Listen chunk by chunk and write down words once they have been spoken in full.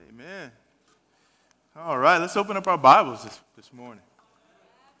Amen. All right, let's open up our Bibles this morning.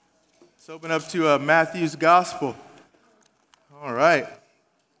 Let's open up to Matthew's Gospel. All right.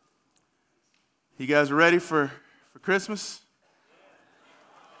 You guys ready for Christmas?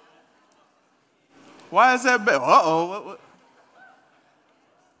 Why is that bad? Uh-oh. What?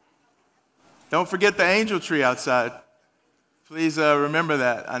 Don't forget the angel tree outside. Please remember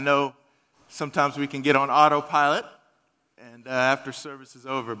that. I know sometimes we can get on autopilot and after service is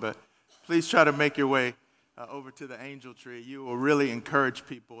over, but please try to make your way over to the angel tree. You will really encourage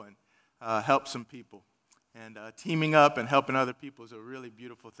people and help some people. And teaming up and helping other people is a really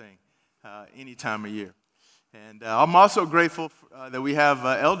beautiful thing any time of year. And I'm also grateful that we have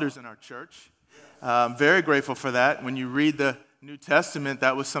elders in our church. I'm very grateful for that. When you read the New Testament,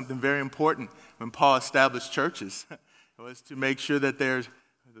 that was something very important when Paul established churches. It was to make sure that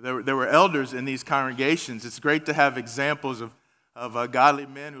there were elders in these congregations. It's great to have examples of godly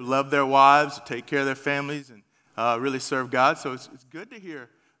men who love their wives, take care of their families, and really serve God. So it's good to hear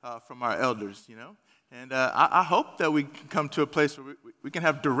from our elders, you know. And I hope that we can come to a place where we can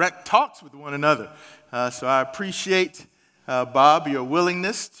have direct talks with one another. So I appreciate, Bob, your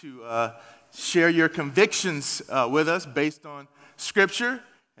willingness to share your convictions with us based on Scripture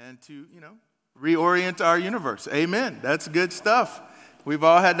and to, you know, reorient our universe. Amen. That's good stuff. We've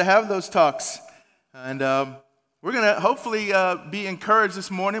all had to have those talks. And we're going to hopefully be encouraged this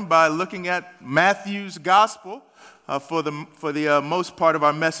morning by looking at Matthew's Gospel for the most part of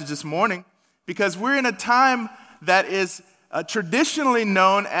our message this morning, because we're in a time that is traditionally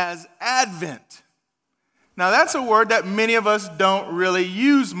known as Advent. Now, that's a word that many of us don't really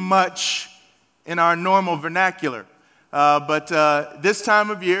use much in our normal vernacular. But this time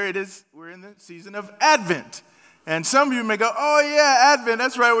of year, we're in the season of Advent. And some of you may go, oh, yeah, Advent,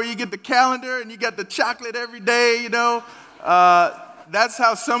 that's right, where you get the calendar and you got the chocolate every day, you know. That's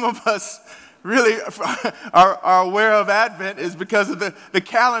how some of us really are aware of Advent, is because of the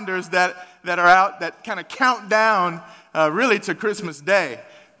calendars that are out that kind of count down really to Christmas Day,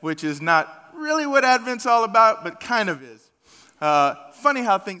 which is not really what Advent's all about, but kind of is. Funny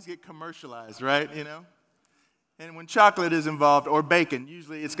how things get commercialized, right, you know? And when chocolate is involved, or bacon,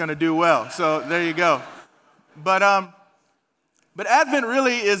 usually it's going to do well. So there you go. But Advent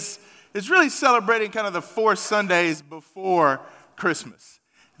really is really celebrating kind of the 4 Sundays before Christmas.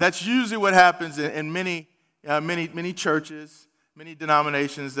 That's usually what happens in many churches, many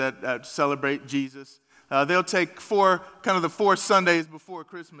denominations that celebrate Jesus. They'll take the 4 Sundays before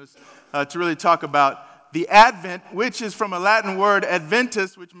Christmas to really talk about the Advent, which is from a Latin word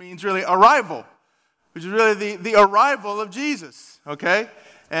adventus, which means really arrival, which is really the arrival of Jesus, okay?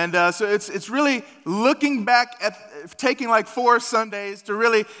 And so it's really looking back at taking like 4 Sundays to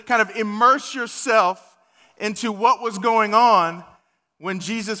really kind of immerse yourself into what was going on when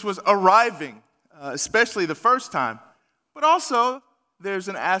Jesus was arriving, especially the first time. But also, there's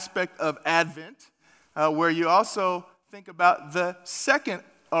an aspect of Advent where you also think about the second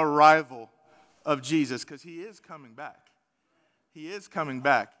arrival of Jesus, because he is coming back. He is coming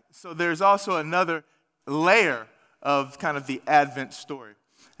back. So there's also another layer of kind of the Advent story.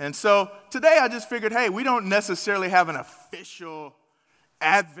 And so today I just figured, hey, we don't necessarily have an official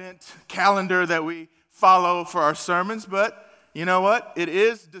Advent calendar that we follow for our sermons, but you know what? It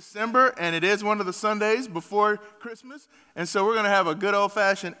is December, and it is one of the Sundays before Christmas, and so we're going to have a good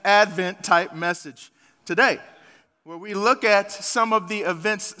old-fashioned Advent-type message today, where we look at some of the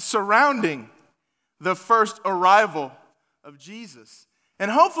events surrounding the first arrival of Jesus.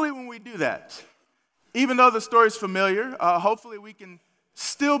 And hopefully when we do that, even though the story's familiar, hopefully we can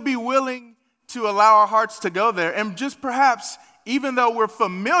still be willing to allow our hearts to go there. And just perhaps, even though we're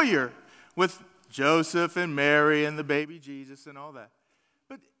familiar with Joseph and Mary and the baby Jesus and all that,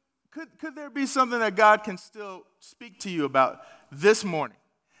 but could there be something that God can still speak to you about this morning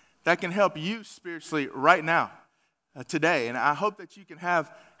that can help you spiritually right now, today? And I hope that you can have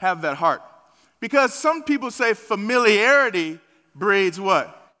that heart. Because some people say familiarity breeds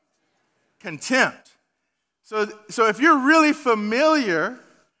what? Contempt. So if you're really familiar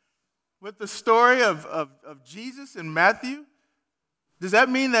with the story of Jesus in Matthew, does that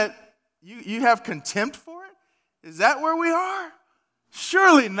mean that you have contempt for it? Is that where we are?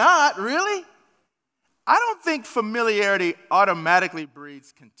 Surely not, really. I don't think familiarity automatically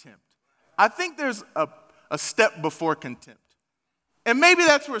breeds contempt. I think there's a step before contempt. And maybe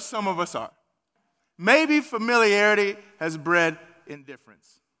that's where some of us are. Maybe familiarity has bred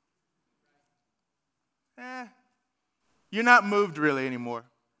indifference. You're not moved really anymore.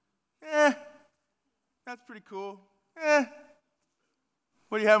 That's pretty cool.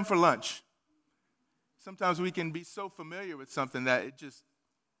 What are you having for lunch? Sometimes we can be so familiar with something that it just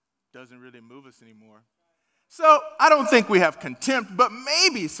doesn't really move us anymore. So I don't think we have contempt, but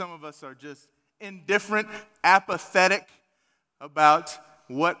maybe some of us are just indifferent, apathetic about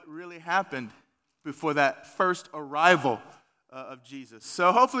what really happened before that first arrival of Jesus.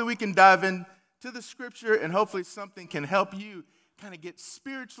 So hopefully we can dive into the scripture, and hopefully something can help you kind of get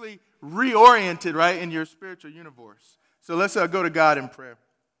spiritually reoriented, right, in your spiritual universe. So let's go to God in prayer.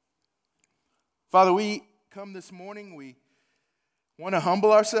 Father, we come this morning, we want to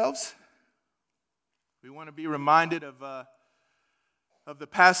humble ourselves. We want to be reminded of the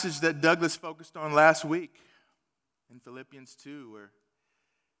passage that Douglas focused on last week in Philippians 2, where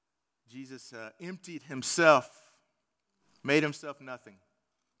Jesus emptied himself, made himself nothing.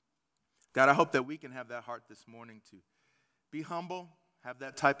 God, I hope that we can have that heart this morning to be humble, have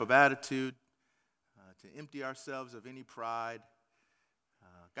that type of attitude, to empty ourselves of any pride.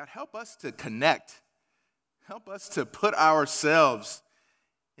 God, help us to connect. Help us to put ourselves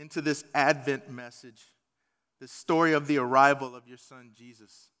into this Advent message, this story of the arrival of your Son,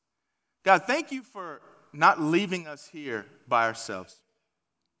 Jesus. God, thank you for not leaving us here by ourselves.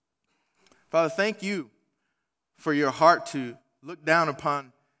 Father, thank you for your heart to look down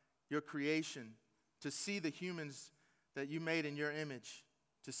upon your creation, to see the humans that you made in your image,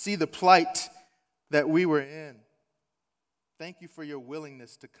 to see the plight that we were in. Thank you for your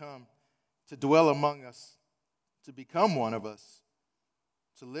willingness to come, to dwell among us, to become one of us,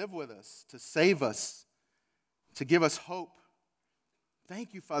 to live with us, to save us, to give us hope.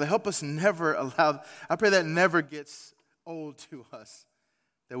 Thank you, Father. Help us never allow, I pray that never gets old to us,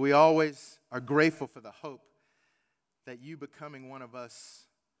 that we always are grateful for the hope that you becoming one of us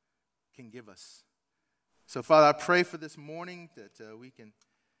can give us. So, Father, I pray for this morning that we can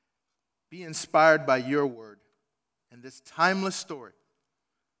be inspired by your word and this timeless story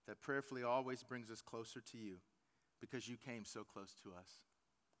that prayerfully always brings us closer to you because you came so close to us.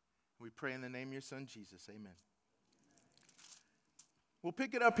 We pray in the name of your Son, Jesus. Amen. We'll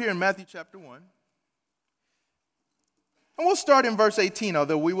pick it up here in Matthew chapter 1. And we'll start in verse 18,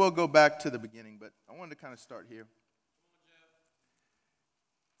 although we will go back to the beginning, but I wanted to kind of start here.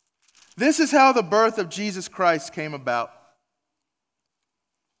 This is how the birth of Jesus Christ came about.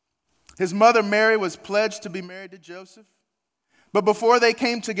 His mother Mary was pledged to be married to Joseph, but before they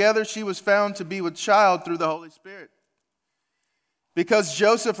came together, she was found to be with child through the Holy Spirit. Because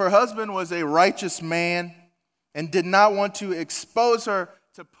Joseph, her husband, was a righteous man and did not want to expose her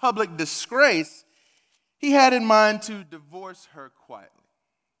to public disgrace, he had in mind to divorce her quietly.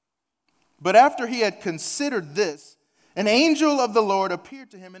 But after he had considered this, an angel of the Lord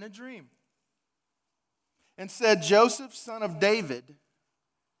appeared to him in a dream and said, Joseph, son of David,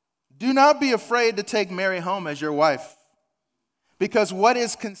 do not be afraid to take Mary home as your wife, because what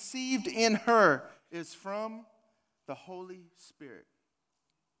is conceived in her is from the Holy Spirit.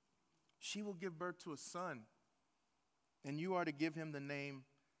 She will give birth to a son, and you are to give him the name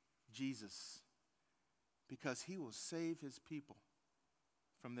Jesus, because he will save his people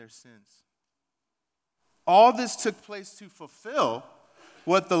from their sins. All this took place to fulfill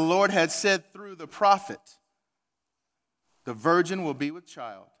what the Lord had said through the prophet. The virgin will be with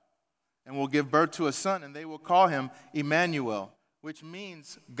child and will give birth to a son, and they will call him Immanuel, which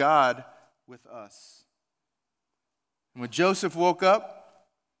means God with us. And when Joseph woke up,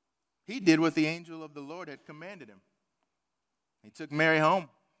 he did what the angel of the Lord had commanded him. He took Mary home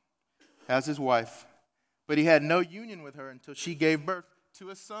as his wife, but he had no union with her until she gave birth to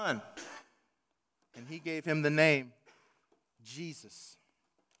a son. And he gave him the name Jesus.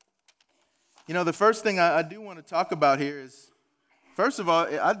 You know, the first thing I do want to talk about here is, first of all,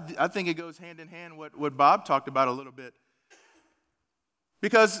 I think it goes hand in hand what Bob talked about a little bit.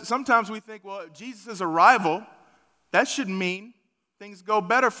 Because sometimes we think, well, Jesus' arrival, that should mean things go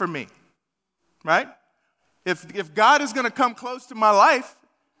better for me, right? If God is going to come close to my life,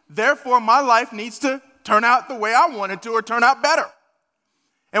 therefore my life needs to turn out the way I want it to, or turn out better.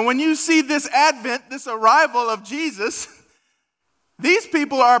 And when you see this advent, this arrival of Jesus, these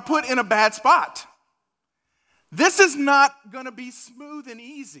people are put in a bad spot. This is not going to be smooth and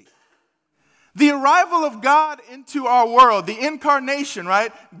easy. The arrival of God into our world, the incarnation,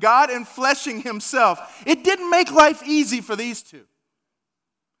 right? God enfleshing himself. It didn't make life easy for these two.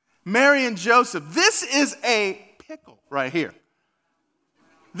 Mary and Joseph. This is a pickle right here.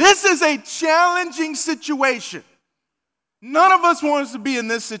 This is a challenging situation. None of us wants to be in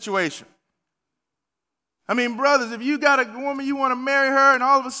this situation. I mean, brothers, if you got a woman, you want to marry her, and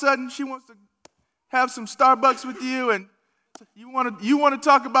all of a sudden she wants to have some Starbucks with you, and you want to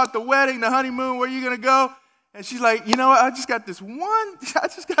talk about the wedding, the honeymoon, where you're going to go, and she's like, you know what, I just got this one,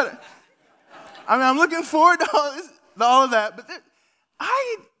 I'm looking forward to all of that, but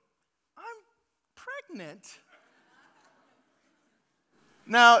pregnant.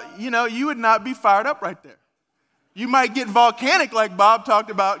 Now, you would not be fired up right there. You might get volcanic like Bob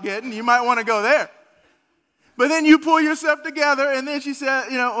talked about getting. You might want to go there. But then you pull yourself together, and then she said,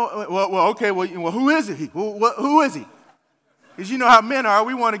 okay, who is he? Who is he? Because you know how men are.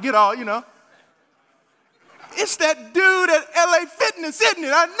 We want to get all, It's that dude at LA Fitness, isn't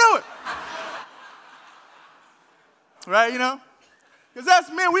it? I knew it. Right, Because that's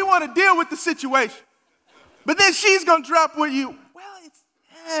men. We want to deal with the situation. But then she's going to drop with you. Well,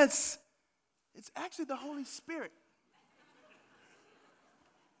 it's actually the Holy Spirit.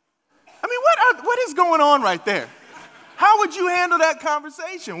 I mean, what is going on right there? How would you handle that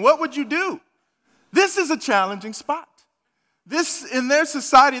conversation? What would you do? This is a challenging spot. In their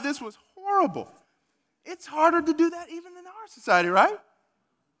society, this was horrible. It's harder to do that even in our society, right?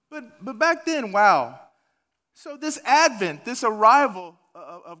 But back then, wow. So this advent, this arrival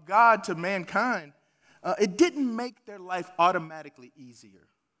of God to mankind, it didn't make their life automatically easier.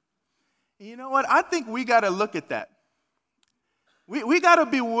 And you know what? I think we got to look at that. We got to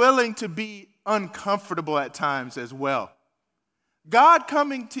be willing to be uncomfortable at times as well. God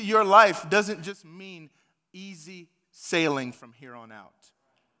coming to your life doesn't just mean easy sailing from here on out.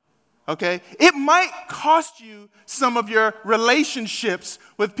 Okay? It might cost you some of your relationships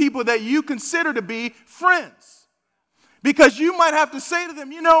with people that you consider to be friends. Because you might have to say to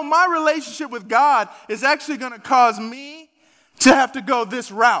them, my relationship with God is actually going to cause me to have to go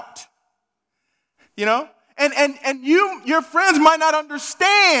this route. And your friends might not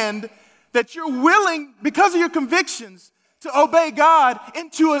understand that you're willing, because of your convictions, to obey God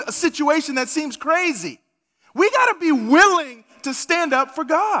into a situation that seems crazy. We got to be willing to stand up for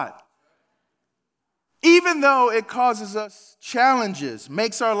God. Even though it causes us challenges,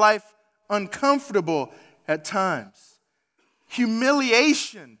 makes our life uncomfortable at times.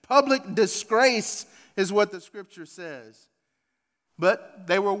 Humiliation, public disgrace is what the scripture says. But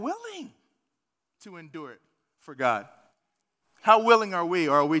they were willing to endure it for God. How willing are we,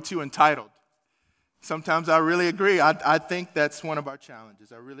 or are we too entitled? Sometimes I really agree. I think that's one of our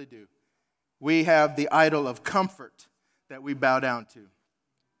challenges. I really do. We have the idol of comfort that we bow down to.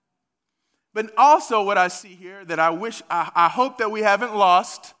 But also what I see here that I hope that we haven't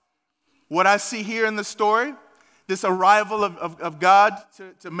lost, what I see here in the story, this arrival of God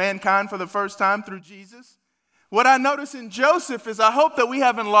to mankind for the first time through Jesus. What I notice in Joseph is I hope that we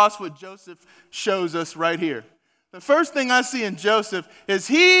haven't lost what Joseph shows us right here. The first thing I see in Joseph is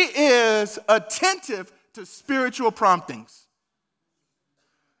he is attentive to spiritual promptings.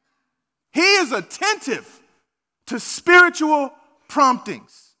 He is attentive to spiritual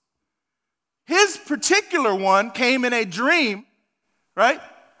promptings. His particular one came in a dream, right?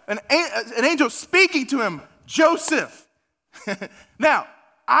 An angel speaking to him, Joseph. Now,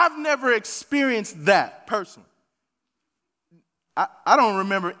 I've never experienced that personally. I don't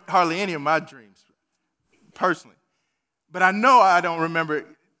remember hardly any of my dreams personally. But I know I don't remember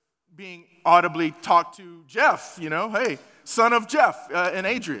being audibly talked to Jeff, hey, son of Jeff and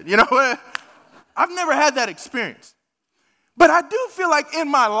Adrian. I've never had that experience. But I do feel like in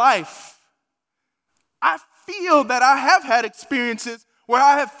my life, I feel that I have had experiences where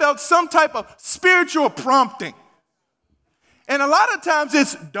I have felt some type of spiritual prompting. And a lot of times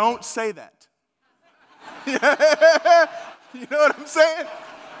it's, don't say that. You know what I'm saying?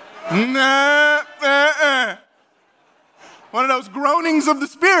 Nah. One of those groanings of the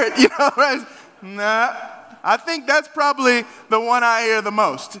spirit, right? Nah. I think that's probably the one I hear the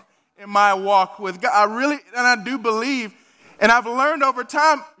most in my walk with God. I do believe, and I've learned over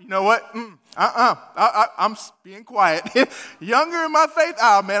time, you know what? I'm being quiet. Younger in my faith,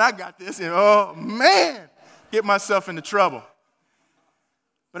 oh man, I got this. Get myself into trouble.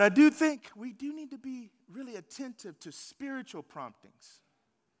 But I do think we do need to be really attentive to spiritual promptings.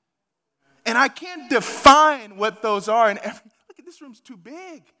 And I can't define what those are. Look at this room's too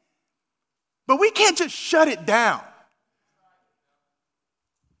big. But we can't just shut it down.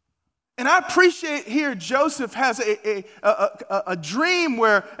 And I appreciate here Joseph has a dream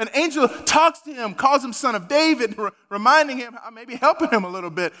where an angel talks to him, calls him son of David, reminding him, maybe helping him a little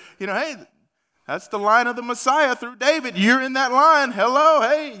bit. Hey, that's the line of the Messiah through David. You're in that line. Hello,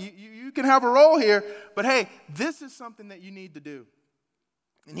 hey, you can have a role here. But hey, this is something that you need to do.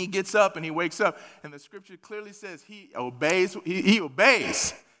 And he gets up and he wakes up, and the scripture clearly says he obeys. He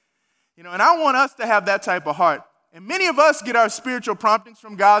obeys. And I want us to have that type of heart. And many of us get our spiritual promptings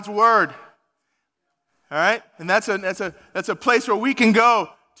from God's word. All right? And that's a place where we can go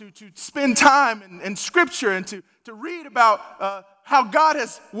to spend time in scripture and to read about how God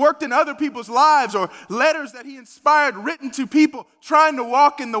has worked in other people's lives, or letters that he inspired written to people trying to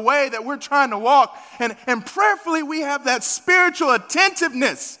walk in the way that we're trying to walk. And prayerfully, we have that spiritual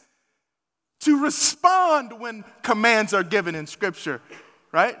attentiveness to respond when commands are given in Scripture,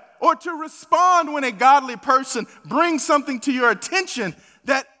 right? Or to respond when a godly person brings something to your attention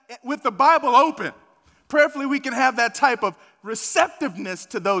that with the Bible open. Prayerfully, we can have that type of receptiveness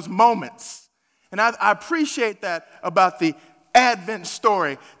to those moments. And I appreciate that about the Advent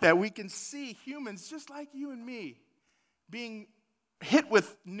story, that we can see humans just like you and me being hit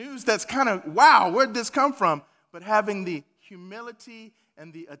with news that's kind of, wow, where'd this come from? But having the humility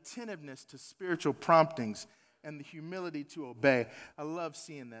and the attentiveness to spiritual promptings and the humility to obey. I love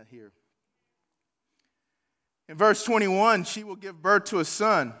seeing that here. In verse 21, she will give birth to a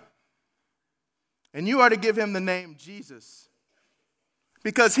son, and you are to give him the name Jesus,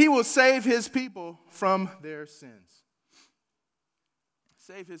 because he will save his people from their sins.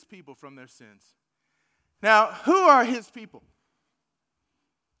 Save his people from their sins. Now, who are his people?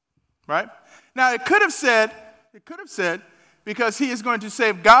 Right? Now, it could have said, because he is going to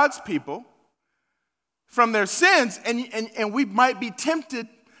save God's people from their sins, and we might be tempted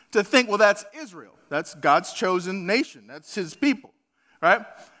to think, well, that's Israel. That's God's chosen nation. That's his people, right?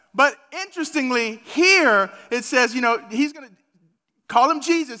 But interestingly, here it says, he's going to call him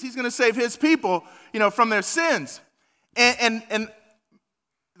Jesus. He's going to save his people, from their sins. And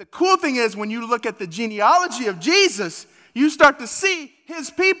the cool thing is, when you look at the genealogy of Jesus, you start to see his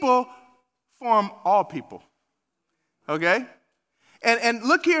people form all people. Okay? And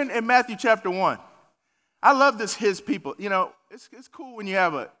look here in Matthew chapter 1. I love this, his people. It's cool when you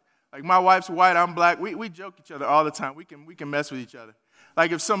have like my wife's white, I'm black. We joke each other all the time. We can mess with each other.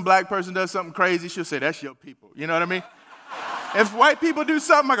 Like if some black person does something crazy, she'll say, that's your people. You know what I mean? If white people do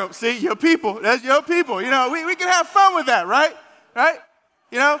something, I go, see, your people. That's your people. We can have fun with that, right? Right?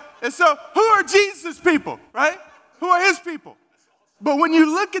 And so who are Jesus' people, right? Who are his people? But when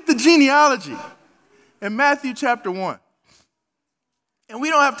you look at the genealogy in Matthew chapter 1, and we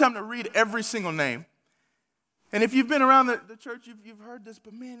don't have time to read every single name. And if you've been around the church, you've heard this,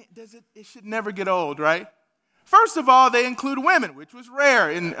 but man, it should never get old, right? First of all, they include women, which was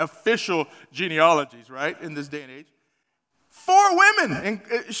rare in official genealogies, right, in this day and age. 4 women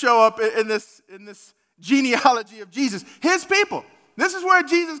show up in this genealogy of Jesus, his people. This is where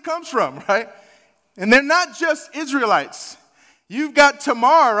Jesus comes from, right? And they're not just Israelites. You've got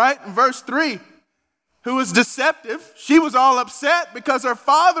Tamar, right, in verse 3, who was deceptive. She was all upset because her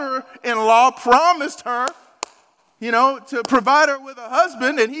father-in-law promised her, to provide her with a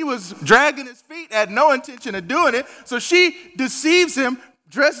husband, and he was dragging his feet, had no intention of doing it. So she deceives him,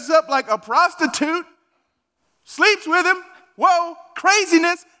 dresses up like a prostitute, sleeps with him. Whoa,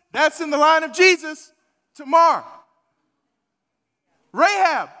 craziness. That's in the line of Jesus. Tamar.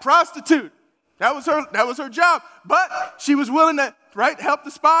 Rahab, prostitute. That was her job. But she was willing to, help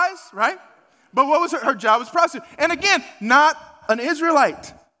the spies, right? But what was her job was prostitute. And again, not an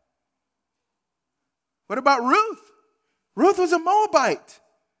Israelite. What about Ruth? Ruth was a Moabite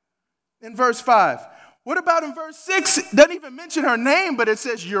in verse 5. What about in verse 6? It doesn't even mention her name, but it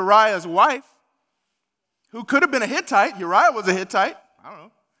says Uriah's wife, who could have been a Hittite. Uriah was a Hittite. I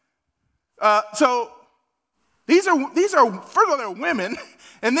don't know. So these are first of all, they're women,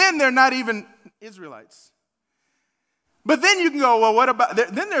 and then they're not even Israelites. But then you can go, well, what about,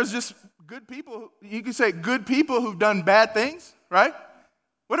 then there's just good people. You can say good people who've done bad things, right?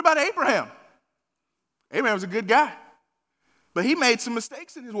 What about Abraham? Abraham was a good guy, but he made some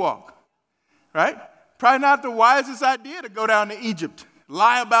mistakes in his walk, right? Probably not the wisest idea to go down to Egypt,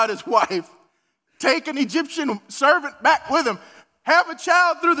 lie about his wife, take an Egyptian servant back with him, have a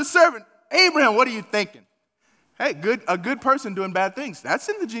child through the servant. Abraham, what are you thinking? Hey, a good person doing bad things. That's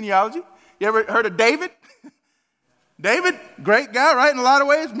in the genealogy. You ever heard of David? David, great guy, right? In a lot of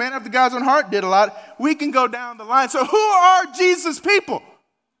ways, man after God's own heart, did a lot. We can go down the line. So who are Jesus' people?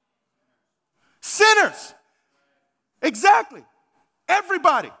 Sinners. Exactly.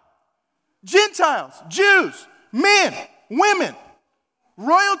 Everybody. Gentiles, Jews, men, women,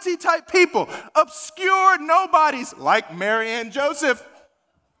 royalty type people, obscure nobodies like Mary and Joseph.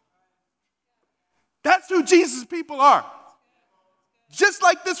 That's who Jesus' people are. Just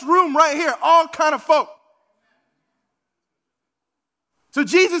like this room right here, all kind of folk. So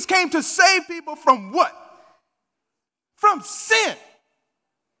Jesus came to save people from what? From sin.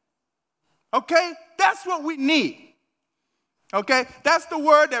 Okay? That's what we need. Okay? That's the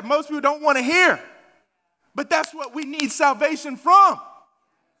word that most people don't want to hear. But that's what we need salvation from.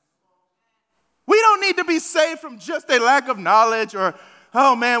 We don't need to be saved from just a lack of knowledge or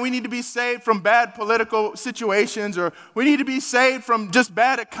oh man, we need to be saved from bad political situations, or we need to be saved from just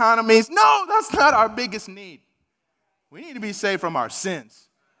bad economies. No, that's not our biggest need. We need to be saved from our sins.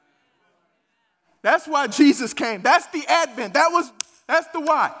 That's why Jesus came. That's the advent. That's the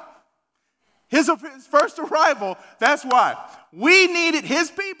why. His first arrival, that's why. We needed,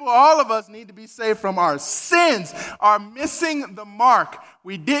 his people, all of us need to be saved from our sins, our missing the mark.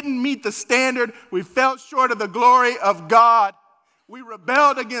 We didn't meet the standard. We fell short of the glory of God. We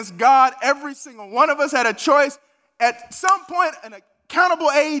rebelled against God. Every single one of us had a choice. At some point, an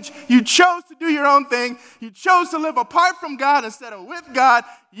accountable age, you chose to do your own thing. You chose to live apart from God instead of with God.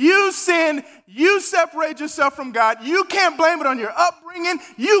 You sin. You separate yourself from God. You can't blame it on your upbringing.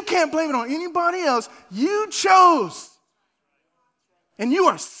 You can't blame it on anybody else. You chose. And you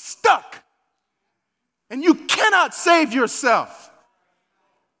are stuck. And you cannot save yourself.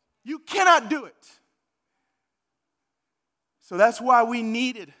 You cannot do it. So that's why we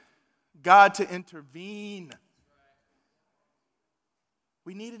needed God to intervene.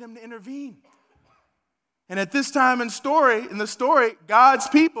 We needed him to intervene. And at this time in the story, God's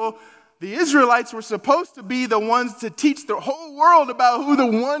people, the Israelites, were supposed to be the ones to teach the whole world about who the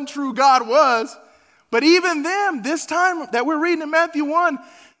one true God was. But even them, this time that we're reading in Matthew 1,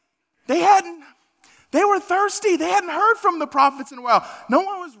 they were thirsty. They hadn't heard from the prophets in a while. No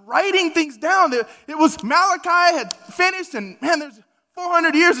one was writing things down. It was Malachi had finished, and man, there's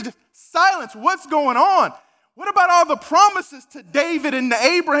 400 years of just silence. What's going on? What about all the promises to David and to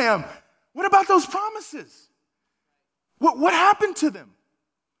Abraham? What about those promises? What happened to them?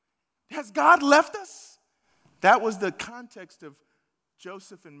 Has God left us? That was the context of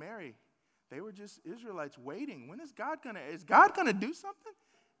Joseph and Mary. They were just Israelites waiting. When is God gonna do something?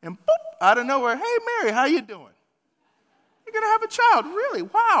 And boop, out of nowhere, hey Mary, how you doing? You're gonna have a child, really?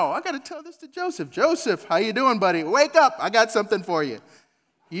 Wow, I gotta tell this to Joseph. Joseph, how you doing, buddy? Wake up, I got something for you.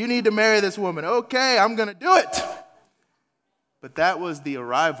 You need to marry this woman. Okay, I'm gonna do it. But that was the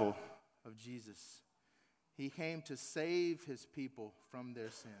arrival of Jesus. He came to save his people from their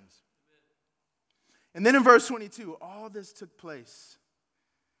sins. And then in verse 22, all this took place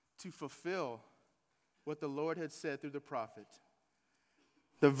to fulfill what the Lord had said through the prophet.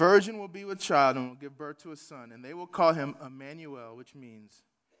 The virgin will be with child and will give birth to a son, and they will call him Immanuel, which means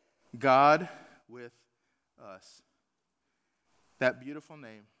God with us. That beautiful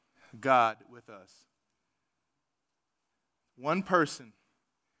name, God with us. One person,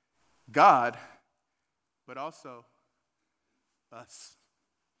 God, but also us.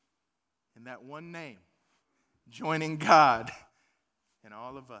 In that one name, joining God and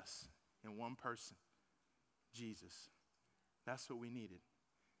all of us in one person, Jesus. That's what we needed.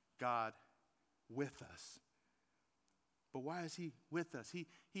 God with us. But why is he with us?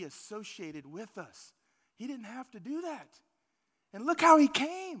 He associated with us. He didn't have to do that. And look how he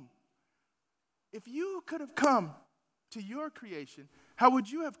came. If you could have come to your creation, how would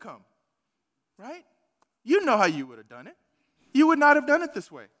you have come? Right? You know how you would have done it. You would not have done it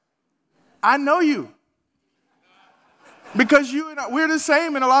this way. I know you. Because you and I, we're the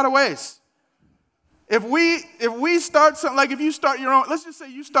same in a lot of ways. If we start something, like if you start your own, let's just say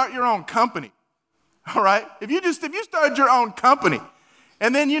you start your own company, all right? If you started your own company,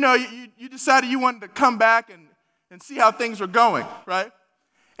 and then, you decided you wanted to come back and see how things were going, right?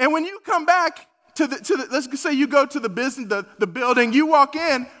 And when you come back to the let's say you go to the business, the building, you walk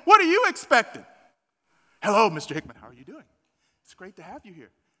in, what are you expecting? Hello, Mr. Hickman, how are you doing? It's great to have you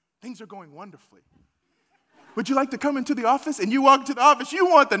here. Things are going wonderfully. Would you like to come into the office? And you walk into the office, you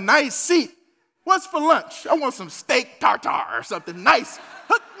want the nice seat. What's for lunch? I want some steak tartare or something nice.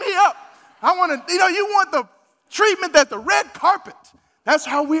 Hook me up. I want to, you want the treatment that the red carpet. That's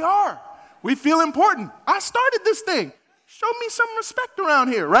how we are. We feel important. I started this thing. Show me some respect around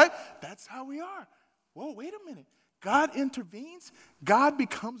here, right? That's how we are. Whoa, wait a minute. God intervenes. God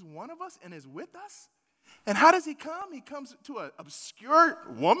becomes one of us and is with us. And how does he come? He comes to an obscure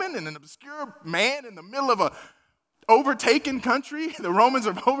woman and an obscure man in the middle of a overtaken country. The Romans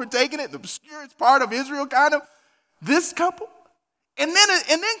have overtaken it, the obscurest part of Israel, kind of. This couple. And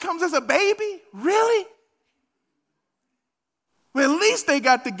then comes as a baby? Really? Well, at least they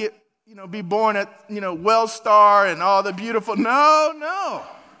got to get, be born at, Wellstar and all the beautiful. No.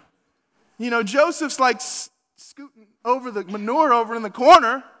 Joseph's like scooting over the manure over in the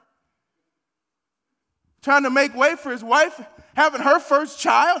corner, trying to make way for his wife, having her first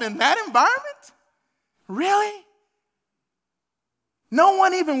child in that environment? Really? No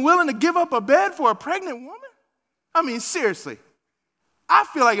one even willing to give up a bed for a pregnant woman? I mean, seriously. I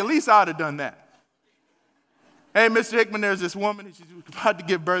feel like at least I would have done that. Hey, Mr. Hickman, there's this woman, she's about to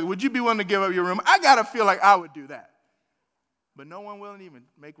give birth. Would you be willing to give up your room? I got to feel like I would do that. but no one will even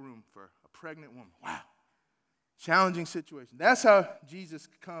make room for a pregnant woman. Wow. Challenging situation. That's how Jesus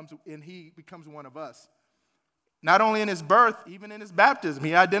comes and he becomes one of us. Not only in his birth, even in his baptism,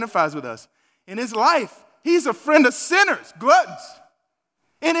 he identifies with us. In his life, he's a friend of sinners, gluttons.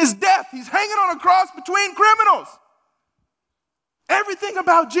 In his death, he's hanging on a cross between criminals. Everything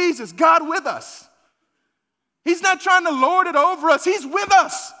about Jesus, God with us. He's not trying to lord it over us. He's with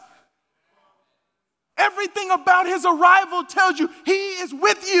us. Everything about his arrival tells you he is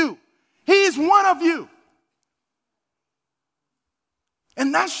with you. He is one of you.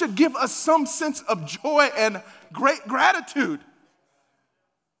 And that should give us some sense of joy and great gratitude.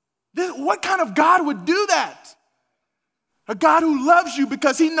 What kind of God would do that? A God who loves you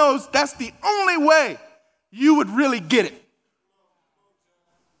because he knows that's the only way you would really get it.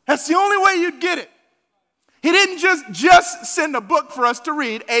 That's the only way you'd get it. He didn't just send a book for us to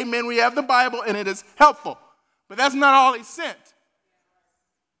read. Amen, we have the Bible and it is helpful. But that's not all he sent.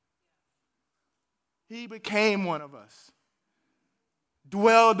 He became one of us.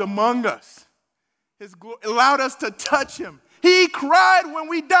 Dwelled among us. Allowed us to touch him. He cried when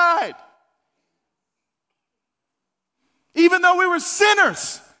we died. Even though we were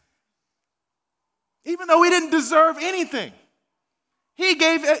sinners. Even though we didn't deserve anything. He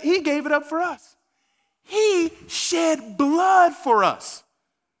gave it up for us. He shed blood for us.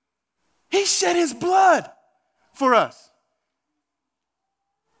 He shed his blood for us.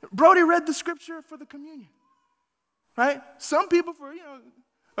 Brody read the scripture for the communion. Right? Some people,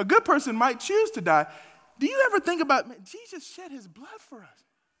 a good person might choose to die. Do you ever think about, man, Jesus shed his blood for us?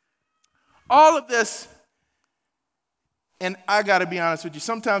 All of this, and I got to be honest with you,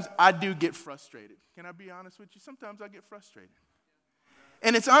 sometimes I do get frustrated. Can I be honest with you? Sometimes I get frustrated.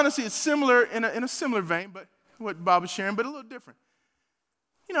 And it's similar in a similar vein, but what Bob was sharing, but a little different.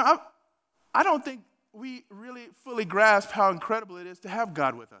 I don't think we really fully grasp how incredible it is to have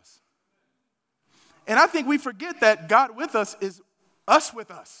God with us. And I think we forget that God with us is us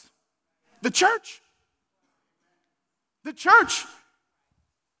with us. The church. The church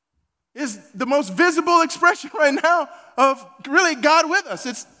is the most visible expression right now of really God with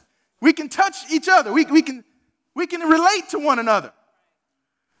us. We can touch each other. We can relate to one another.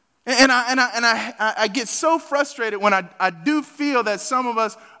 And I get so frustrated when I do feel that some of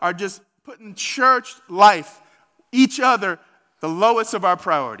us are just putting church life, each other, the lowest of our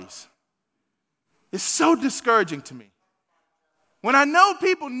priorities. It's so discouraging to me. When I know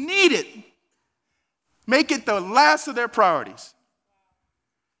people need it, make it the last of their priorities.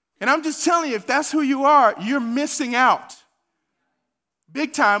 And I'm just telling you, if that's who you are, you're missing out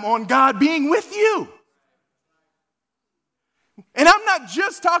big time on God being with you. And I'm not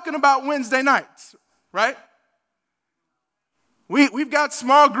just talking about Wednesday nights, right? We've got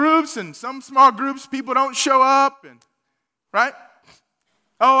small groups, and some small groups, people don't show up, and right?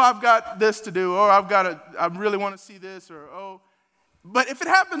 Oh, I've got this to do, or I really want to see this, or But if it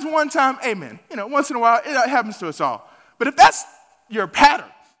happens one time, amen. Once in a while, it happens to us all. But if that's your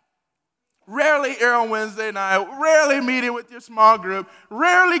pattern, rarely here on Wednesday night, rarely meeting with your small group,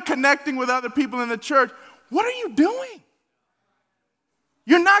 rarely connecting with other people in the church, what are you doing?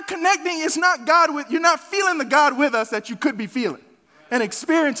 You're not connecting. It's not you're not feeling the God with us that you could be feeling and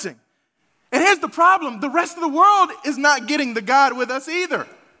experiencing. And here's the problem. The rest of the world is not getting the God with us either.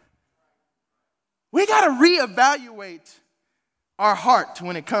 We got to reevaluate our heart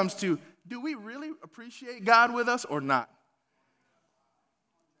when it comes to, do we really appreciate God with us or not?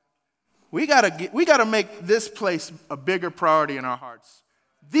 We got to make this place a bigger priority in our hearts.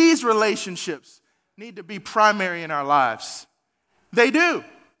 These relationships need to be primary in our lives. They do.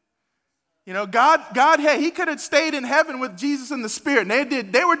 God, hey, he could have stayed in heaven with Jesus and the Spirit,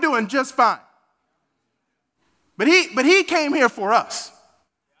 and they were doing just fine. But he came here for us.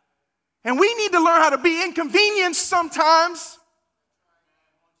 And we need to learn how to be inconvenienced sometimes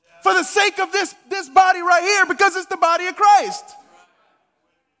for the sake of this body right here, because it's the body of Christ.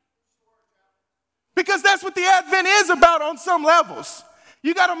 Because that's what the Advent is about on some levels.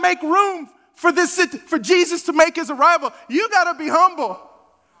 You got to make room for Jesus to make his arrival. You got to be humble,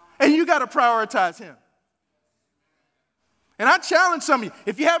 and you got to prioritize him. And I challenge some of you,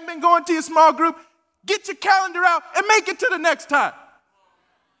 if you haven't been going to your small group, get your calendar out and make it to the next time.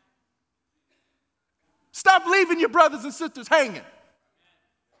 Stop leaving your brothers and sisters hanging.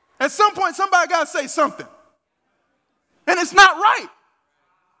 At some point, somebody got to say something. And it's not right.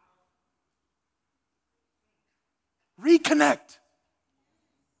 Reconnect.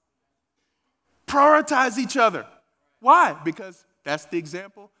 Prioritize each other. Why? Because that's the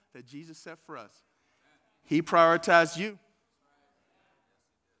example that Jesus set for us. He prioritized you.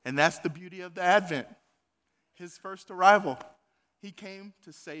 And that's the beauty of the Advent. His first arrival. He came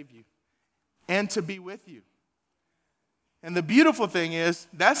to save you and to be with you. And the beautiful thing is,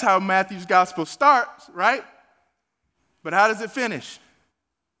 that's how Matthew's gospel starts, right? But how does it finish?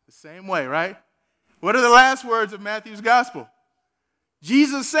 The same way, right? What are the last words of Matthew's gospel?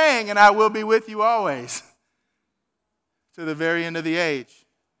 Jesus saying, and I will be with you always to the very end of the age.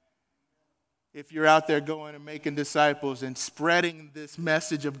 If you're out there going and making disciples and spreading this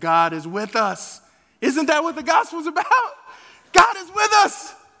message of God is with us. Isn't that what the gospel's about? God is with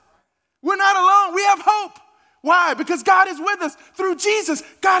us. We're not alone. We have hope. Why? Because God is with us. Through Jesus,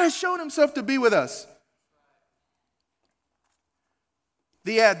 God has shown himself to be with us.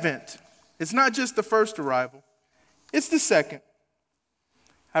 The Advent. It's not just the first arrival. It's the second.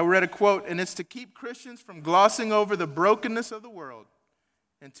 I read a quote, and it's to keep Christians from glossing over the brokenness of the world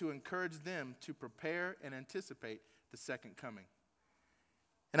and to encourage them to prepare and anticipate the second coming.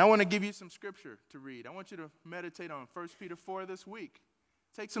 And I want to give you some scripture to read. I want you to meditate on 1 Peter 4 this week.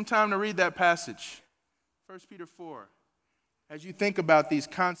 Take some time to read that passage. 1 Peter 4. As you think about these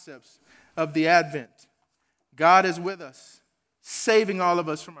concepts of the Advent, God is with us, saving all of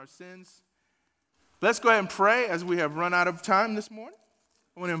us from our sins. Let's go ahead and pray as we have run out of time this morning.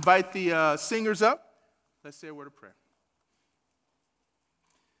 I want to invite the singers up. Let's say a word of prayer.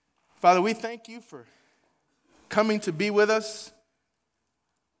 Father, we thank you for coming to be with us,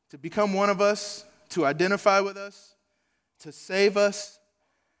 to become one of us, to identify with us, to save us,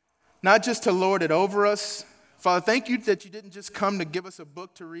 not just to lord it over us. Father, thank you that you didn't just come to give us a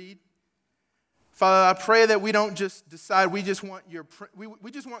book to read. Father, I pray that we don't just decide we just want we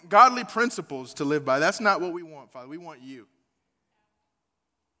just want godly principles to live by. That's not what we want, Father. We want you.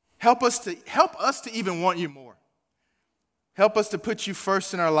 Help us to even want you more. Help us to put you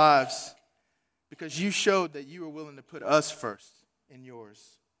first in our lives because you showed that you were willing to put us first in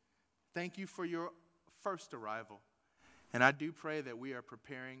yours. Thank you for your first arrival. And I do pray that we are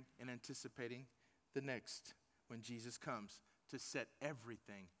preparing and anticipating the next when Jesus comes to set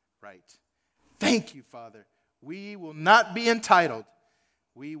everything right. Thank you, Father. We will not be entitled.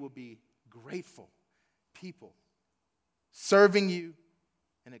 We will be grateful people serving you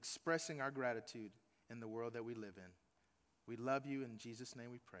and expressing our gratitude in the world that we live in. We love you. In Jesus'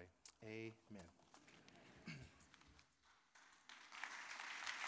 name we pray. Amen.